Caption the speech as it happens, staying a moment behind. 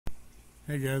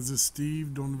Hey guys, this is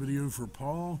Steve doing the video for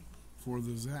Paul for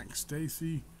the Zac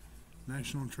Stacy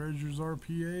National Treasures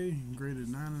RPA, graded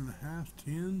 9.5,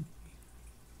 10.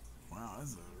 Wow,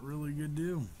 that's a really good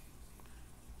deal.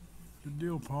 Good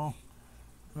deal, Paul.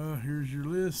 Here's your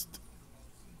list.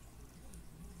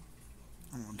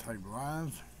 I'm going to type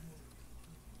live.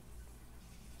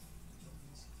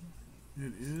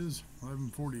 It is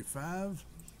 11:45.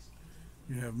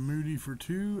 You have Moody for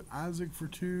 2, Isaac for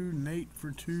 2, Nate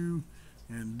for 2,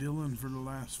 and Dylan for the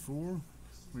last 4.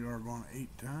 We are going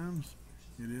 8 times.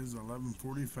 It is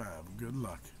 11:45. Good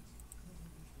luck.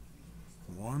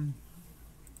 1,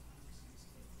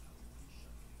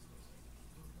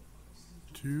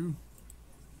 2,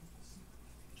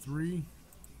 3,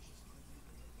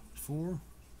 4,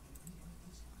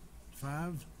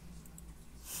 5,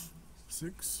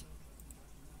 6,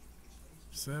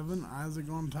 7. Isaac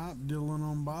on top, Dylan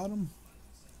on bottom.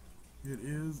 It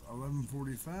is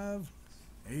 11:45.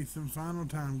 8th and final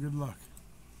time. Good luck.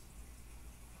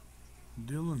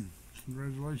 Dylan.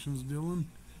 Congratulations, Dylan.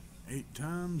 8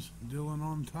 times. Dylan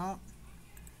on top.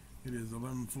 It is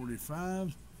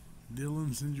 11:45.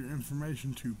 Dylan, send your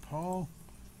information to Paul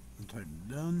and type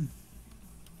done.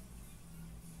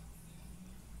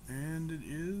 And it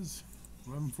is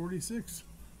 11:46.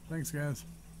 Thanks, guys.